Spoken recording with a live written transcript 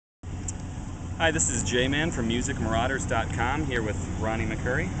Hi, this is J-Man from MusicMarauders.com here with Ronnie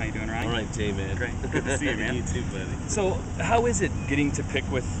McCoury. How you doing, Ronnie? All right, J-Man. Great. Good to see you, man. You too, buddy. So, how is it getting to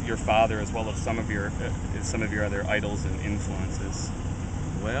pick with your father as well as some of your other idols and influences?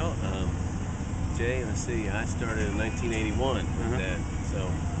 Well, Jay, let's see. I started in 1981 with that, so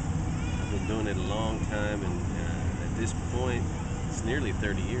I've been doing it a long time, and at this point, it's nearly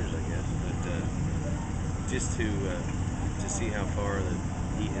 30 years, I guess. But just to see how far that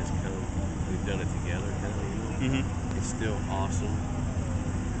he has come, we've done it together, kind of, It's still awesome,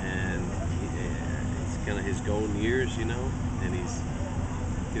 and it's kind of his golden years, and he's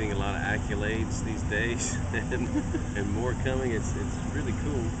getting a lot of accolades these days, and more coming. It's really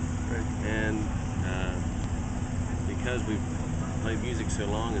cool, and because we've played music so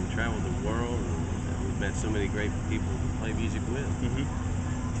long and traveled the world, and we've met so many great people to play music with.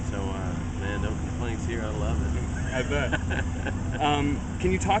 So, man, no complaints here. I love it. I bet.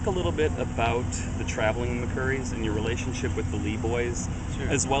 Can you talk a little bit about the traveling McCourys and your relationship with the Lee Boys,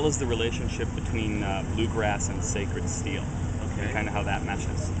 as well as the relationship between Bluegrass and Sacred Steel? Okay. And kind of how that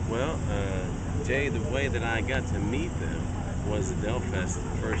meshes. Well, Jay, the way that I got to meet them was at Delfest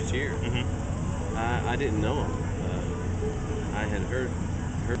the first year. I didn't know them. I had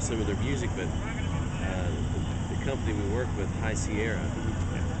heard some of their music, but the company we worked with, High Sierra,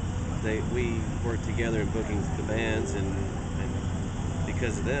 we worked together in booking the bands, and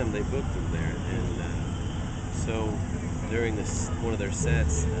because of them, they booked them there. And so during one of their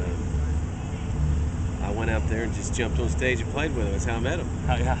sets, I went out there and just jumped on stage and played with them. That's how I met them.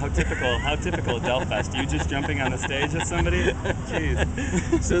 How typical of Delfest. You just jumping on the stage with somebody?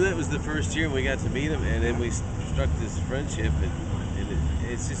 Jeez. So that was the first year we got to meet them, and then we struck this friendship, and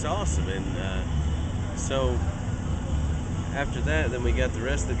it's just awesome. And so after that, then we got the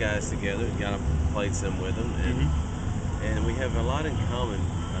rest of the guys together and got them, played some with them, and we have a lot in common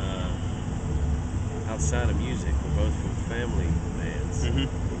outside of music. We're both from family bands, and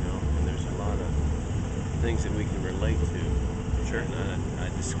there's a lot of things that we can relate to. Sure. And I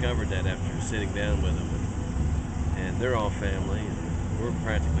discovered that after sitting down with them, and they're all family, and we're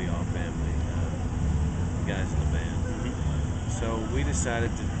practically all family, the guys in the band. So we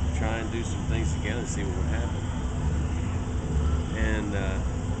decided to try and do some things together and see what would happen. And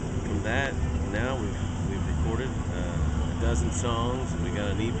from that, now we've recorded a dozen songs, and we got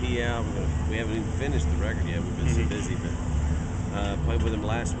an EP out. We haven't even finished the record yet. We've been so busy, but played with them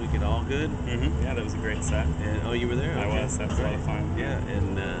last week at All Good. Yeah, that was a great set. And oh, you were there? I was. That was a lot of fun. Yeah,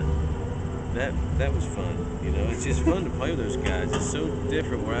 and that was fun. It's just fun to play with those guys. It's so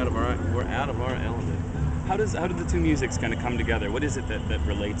different. We're out of our element. How did the two musics kind of come together? What is it that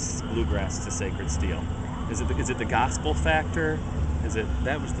relates Bluegrass to Sacred Steel? Is it the gospel factor?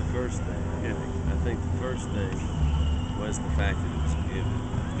 That was the first thing. Yeah. I think the first thing was the fact that it was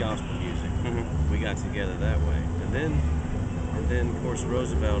gospel music. We got together that way, and then of course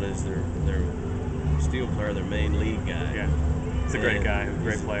Roosevelt is their steel player, their main lead guy. Yeah, he's a great guy,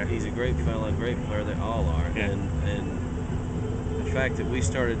 great player. He's a great fella, great player. They all are. Yeah. And the fact that we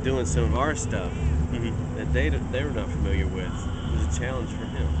started doing some of our stuff that they were not familiar with was a challenge for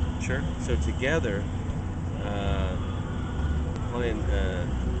him. Sure. So together, playing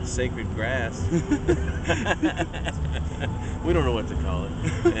Sacred Grass, we don't know what to call it,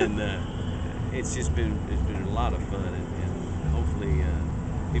 and it's been a lot of fun, and hopefully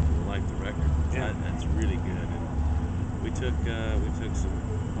people like the record. Yeah. That's really good. And we took some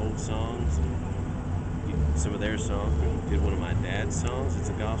old songs and some of their songs. We did one of my dad's songs. It's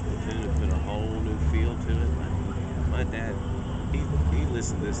a gospel tune and put a whole new feel to it. My dad, he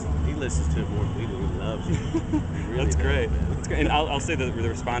listens to it more than we do. He loves it. He really That's does, great. man. That's great. And I'll say that the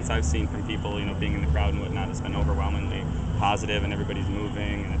response I've seen from people, being in the crowd and whatnot, has been overwhelmingly positive, and everybody's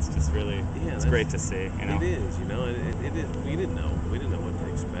moving, and it's just really, it's great to see. It is, it is. We didn't know what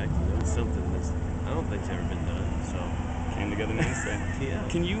to expect. It's something that I don't think's ever been done. So came together nicely. Yeah.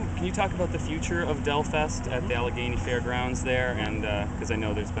 Can you talk about the future of Delfest at the Allegheny Fairgrounds there, and because I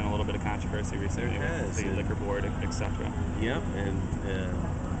know there's been a little bit of controversy recently with the liquor board, etc. Yep, and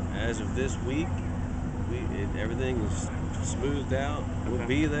as of this week, everything is smoothed out. We'll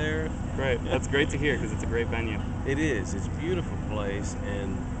be there. Great. That's great to hear, because it's a great venue. It is. It's a beautiful place,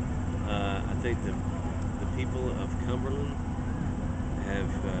 and I think the people of Cumberland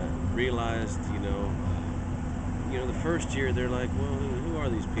have realized, the first year they're like, well, who are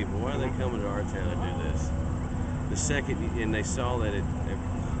these people? Why are they coming to our town to do this? The second, and they saw that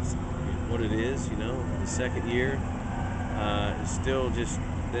what it is, the second year, it's still just,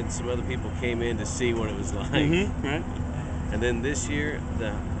 then some other people came in to see what it was like. Right. And then this year,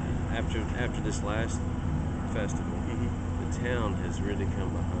 after this last festival, the town has really come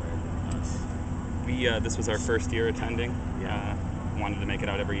behind us. This was our first year attending. Yeah. Wanted to make it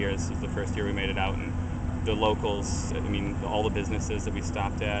out every year. This was the first year we made it out, and the locals, I mean, all the businesses that we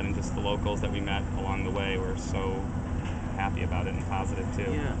stopped at and just the locals that we met along the way were so happy about it and positive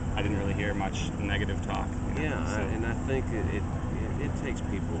too. Yeah. I didn't really hear much negative talk. Yeah, so. and I think it takes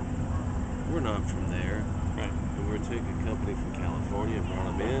people. We're not from there. Right. And we took a company from California and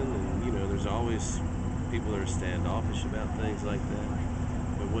brought them in, and there's always people that are standoffish about things like that.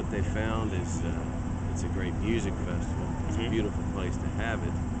 But what they found is it's a great music festival. It's a beautiful place to have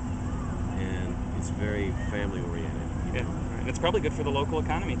it, and it's very family oriented. Yeah, and it's probably good for the local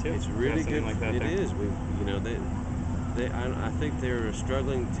economy too. It's really good. Like that it is. I think they're a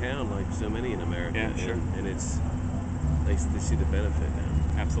struggling town like so many in America. Yeah, sure. And it's they see the benefit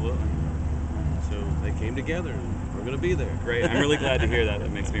now. Absolutely. So they came together, and we're going to be there. Great. I'm really glad to hear that.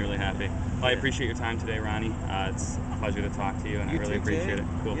 That makes me really happy. Well, I appreciate your time today, Ronnie. It's a pleasure to talk to you, and I really appreciate it.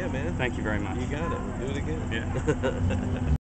 Cool. Yeah, man. Thank you very much. You got it. We'll do it again. Yeah.